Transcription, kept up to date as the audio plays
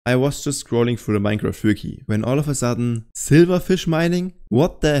I was just scrolling through the Minecraft wiki when all of a sudden, silverfish mining?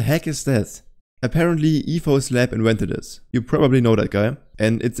 What the heck is that? Apparently Etho's lab invented it. You probably know that guy.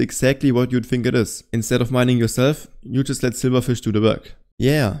 And it's exactly what you'd think it is. Instead of mining yourself, you just let silverfish do the work.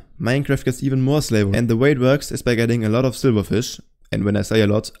 Yeah, Minecraft gets even more slavery. And the way it works is by getting a lot of silverfish, and when I say a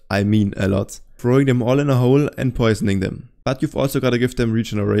lot, I mean a lot, throwing them all in a hole and poisoning them. But you've also gotta give them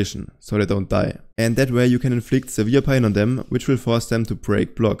regeneration, so they don't die. And that way you can inflict severe pain on them, which will force them to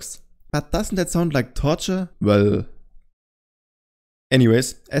break blocks. But doesn't that sound like torture? Well...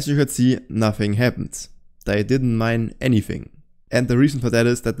 Anyways, as you could see, nothing happened. They didn't mine anything. And the reason for that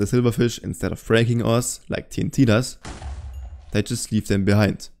is that the silverfish, instead of breaking ores, like TNT does, they just leave them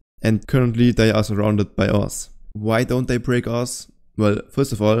behind. And currently they are surrounded by ores. Why don't they break ores? Well,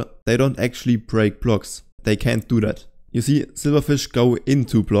 first of all, they don't actually break blocks. They can't do that. You see, silverfish go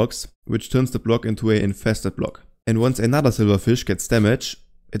into blocks, which turns the block into an infested block. And once another silverfish gets damaged,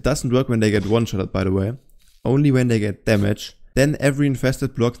 it doesn't work when they get one-shotted by the way, only when they get damaged, then every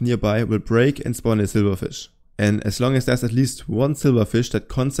infested block nearby will break and spawn a silverfish. And as long as there's at least one silverfish that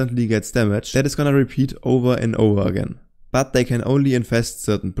constantly gets damaged, that is gonna repeat over and over again. But they can only infest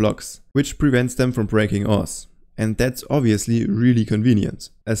certain blocks, which prevents them from breaking ores. And that's obviously really convenient.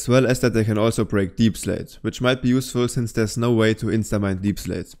 As well as that they can also break deep slate, which might be useful since there's no way to insta-mine deep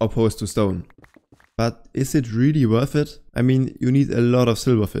slate, opposed to stone. But is it really worth it? I mean, you need a lot of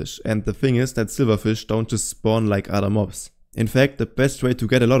silverfish, and the thing is that silverfish don't just spawn like other mobs. In fact, the best way to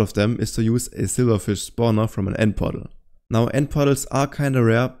get a lot of them is to use a silverfish spawner from an end portal. Now end portals are kinda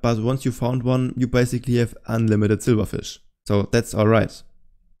rare, but once you found one, you basically have unlimited silverfish. So that's alright.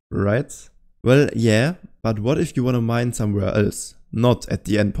 Right? Well, yeah, but what if you wanna mine somewhere else? Not at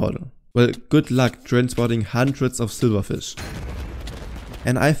the end portal. Well, good luck transporting hundreds of silverfish.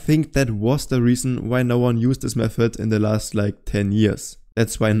 And I think that was the reason why no one used this method in the last like 10 years.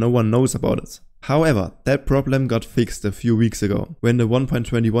 That's why no one knows about it. However, that problem got fixed a few weeks ago, when the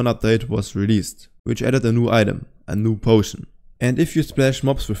 1.21 update was released, which added a new item, a new potion. And if you splash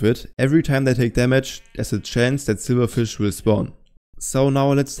mobs with it, every time they take damage, there's a chance that silverfish will spawn. So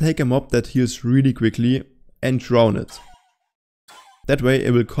now let's take a mob that heals really quickly and drown it. That way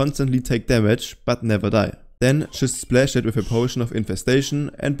it will constantly take damage, but never die. Then just splash it with a potion of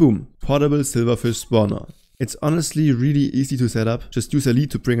infestation and boom, portable silverfish spawner. It's honestly really easy to set up, just use a lead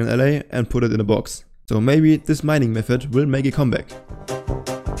to bring an ally and put it in a box. So maybe this mining method will make a comeback.